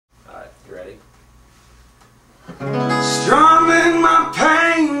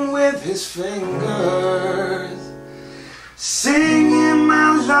fingers, singing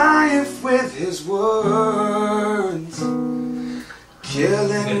my life with his words,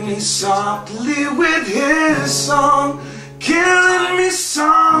 killing me softly with his song, killing me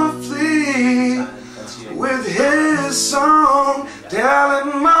softly with his song,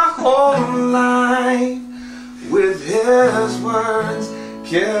 telling my whole life with his words,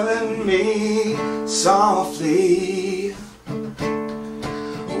 killing me softly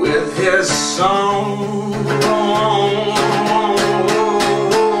with his song.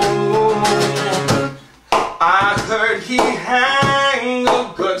 I heard he had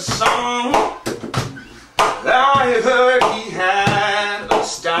a good song, I heard he had a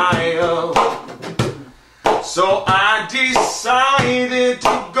style, so I decided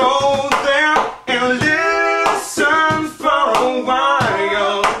to go there and listen for a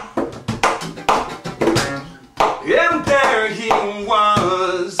while. And there he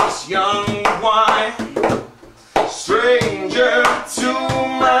was, this young boy, stranger to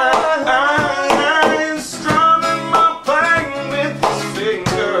my eyes, strumming my pain with his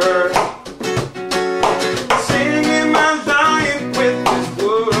fingers, singing my life with his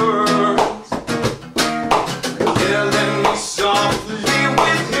words, killing me softly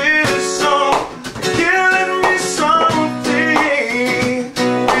with his song, killing me softly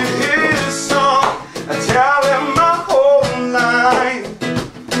with his song, telling my whole life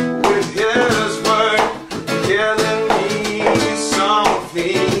with his word, killing me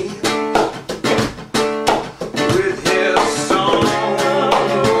softly with his song.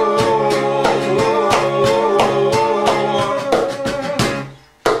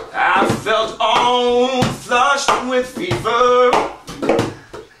 I felt all flushed with fever,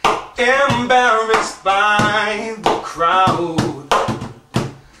 embarrassed by the crowd.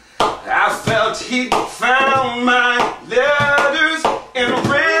 I felt he'd found my letters and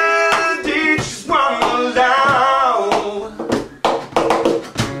read each one aloud.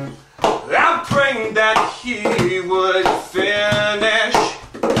 I prayed that he would finish,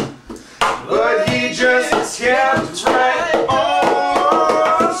 but he just kept right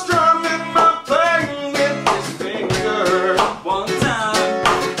on, strumming my pain with his finger. One time,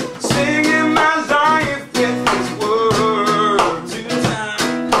 singing my life with his words. Two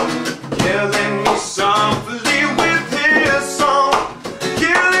times, killing me softly with his song,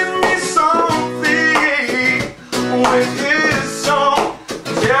 killing me softly with his song,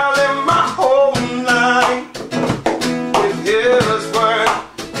 telling my whole life with his word,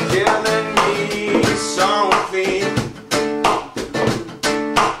 killing me softly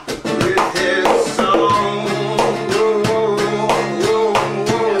with his song.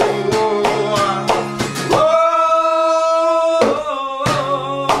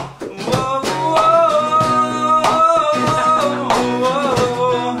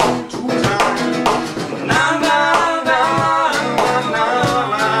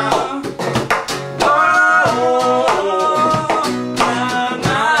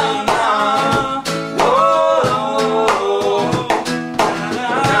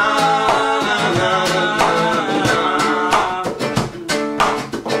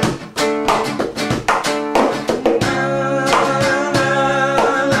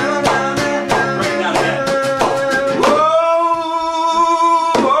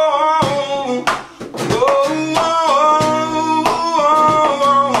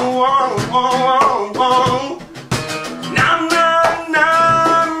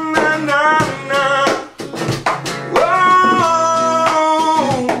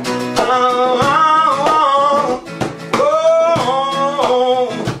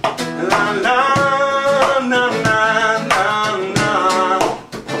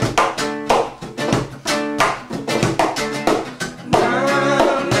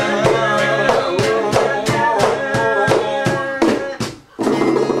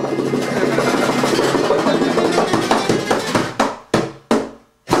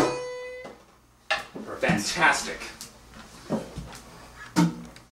 Fantastic.